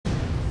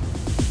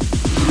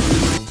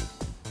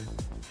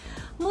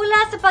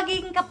sa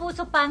pagiging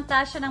kapuso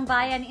pantasya ng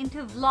bayan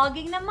into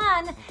vlogging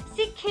naman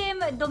si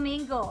Kim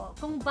Domingo.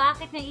 Kung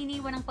bakit niya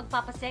iniwan ang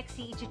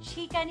pagpapasexy,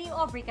 ichichika ni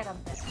Aubrey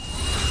Carampel.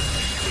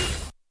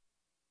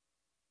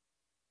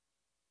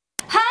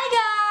 Hi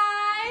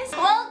guys!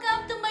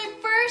 Welcome to my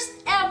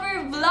first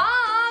ever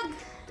vlog!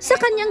 Sa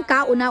kanyang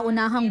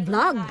kauna-unahang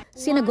vlog,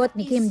 sinagot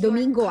ni Kim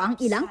Domingo ang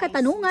ilang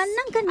katanungan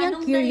ng kanyang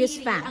curious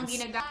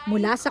fans.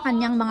 Mula sa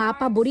kanyang mga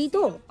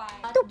paborito,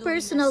 to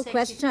personal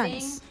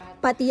questions.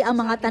 Pati ang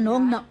mga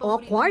tanong na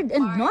awkward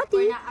and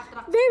naughty,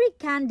 very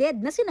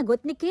candid na sinagot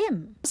ni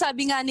Kim.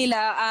 Sabi nga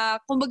nila,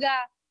 kumbaga,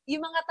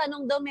 yung mga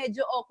tanong daw medyo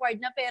awkward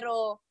na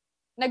pero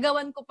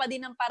nagawan ko pa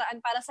din ng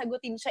paraan para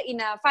sagutin siya in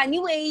a funny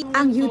way.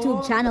 Ang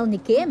YouTube channel ni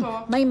Kim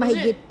may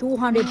mahigit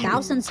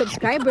 200,000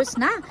 subscribers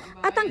na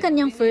at ang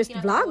kanyang first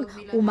vlog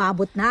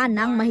umabot na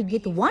ng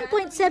mahigit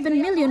 1.7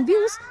 million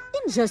views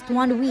in just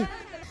 1 week.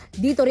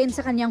 Dito rin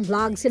sa kanyang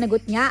vlog,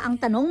 sinagot niya ang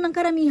tanong ng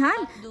karamihan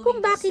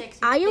kung bakit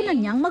ayaw na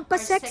niyang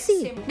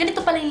magpa-sexy. Ganito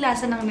pala yung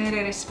lasa ng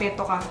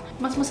nire-respeto ka.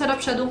 Mas masarap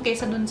siya dun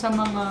kaysa dun sa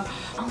mga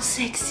ang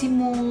sexy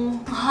mo,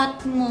 ang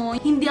hot mo.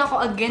 Hindi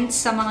ako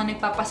against sa mga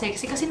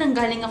nagpapasexy kasi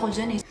nanggaling ako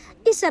dyan eh.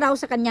 Isa raw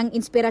sa kanyang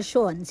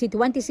inspirasyon, si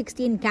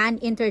 2016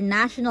 Cannes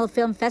International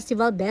Film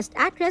Festival Best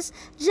Actress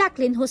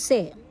Jacqueline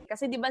Jose.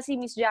 Kasi di ba si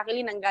Miss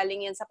Jacqueline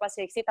nanggaling yan sa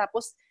pa-sexy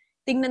tapos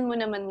tingnan mo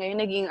naman ngayon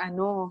naging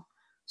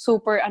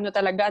super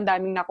talaga, ang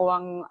daming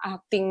nakuhang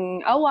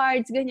acting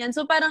awards, ganyan.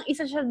 So parang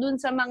isa siya dun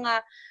sa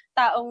mga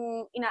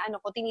taong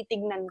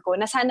tinitignan ko,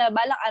 na sana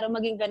balang araw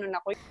maging ganun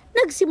ako.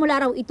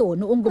 Nagsimula raw ito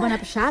noong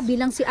gumanap siya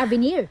bilang si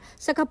Avenir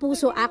sa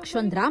kapuso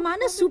action drama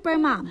na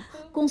Supermom,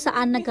 kung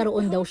saan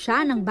nagkaroon daw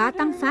siya ng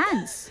batang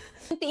fans.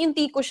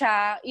 Unti-unti ko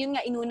siya, yun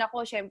nga inuna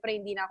ko, syempre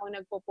hindi na ako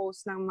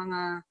nagpo-post ng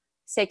mga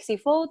sexy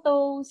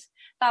photos.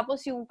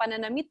 Tapos yung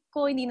pananamit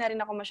ko, hindi na rin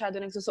ako masyado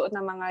nagsusuot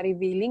ng mga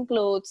revealing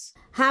clothes.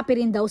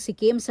 Happy rin daw si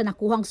Kim sa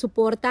nakuhang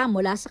suporta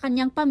mula sa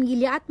kanyang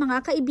pamilya at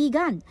mga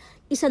kaibigan.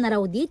 Isa na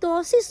raw dito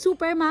si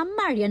Supermom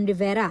Marian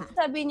Rivera.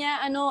 Sabi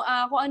niya,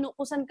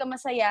 kung saan ka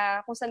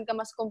masaya, kung saan ka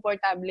mas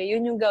komportable,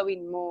 yun yung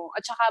gawin mo.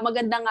 At saka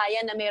maganda nga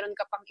yan na meron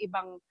ka pang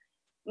ibang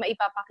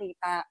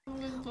maipapakita.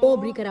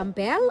 Aubrey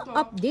Carampel,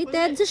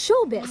 updated sa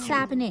showbiz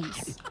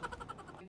happenings.